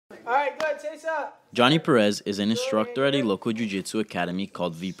Alright, good, chase up. Johnny Perez is an instructor at a local jiu-jitsu academy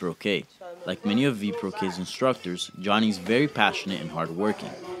called VProK. Like many of VProK's instructors, Johnny's very passionate and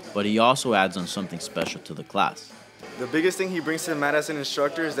hardworking, but he also adds on something special to the class. The biggest thing he brings to the mat as an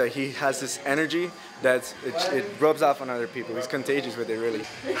instructor is that he has this energy that it rubs off on other people. He's contagious with it, really.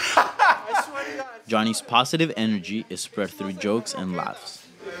 I swear to God. Johnny's positive energy is spread through jokes and laughs.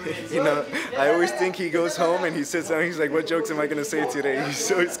 You know, I always think he goes home and he sits down and he's like, what jokes am I going to say today?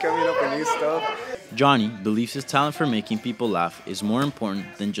 He's always coming up with new stuff. Johnny believes his talent for making people laugh is more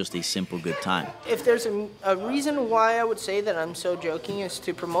important than just a simple good time. If there's a reason why I would say that I'm so joking is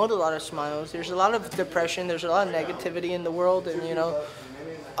to promote a lot of smiles. There's a lot of depression, there's a lot of negativity in the world, and you know,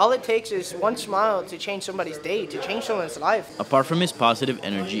 all it takes is one smile to change somebody's day, to change someone's life. Apart from his positive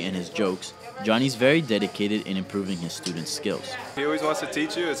energy and his jokes, Johnny's very dedicated in improving his students' skills. He always wants to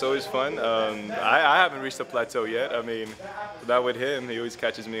teach you. It's always fun. I haven't reached a plateau yet. I mean, that with him, he always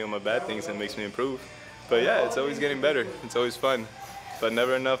catches me on my bad things and makes me improve. But yeah, it's always getting better. It's always fun. But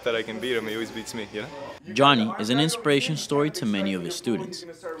never enough that I can beat him. He always beats me, you know? Johnny is an inspiration story to many of his students.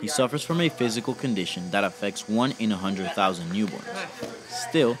 He suffers from a physical condition that affects 1 in 100,000 newborns.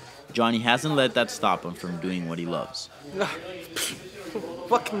 Still, Johnny hasn't let that stop him from doing what he loves.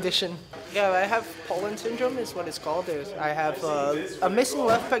 What condition? Yeah, I have Poland syndrome is what it's called. I have a missing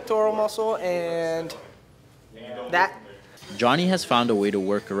left pectoral muscle and that. Johnny has found a way to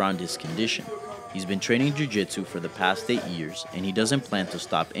work around his condition. He's been training jiu-jitsu for the past 8 years, and he doesn't plan to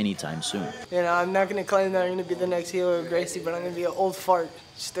stop anytime soon. You know, I'm not going to claim that I'm going to be the next Hilo or Gracie, but I'm going to be an old fart,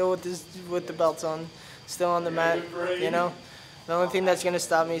 still with the belts on, still on the mat, you know? The only thing that's going to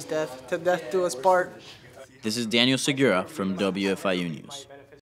stop me is death. Till death do us part. This is Danny Segura from WFIU News.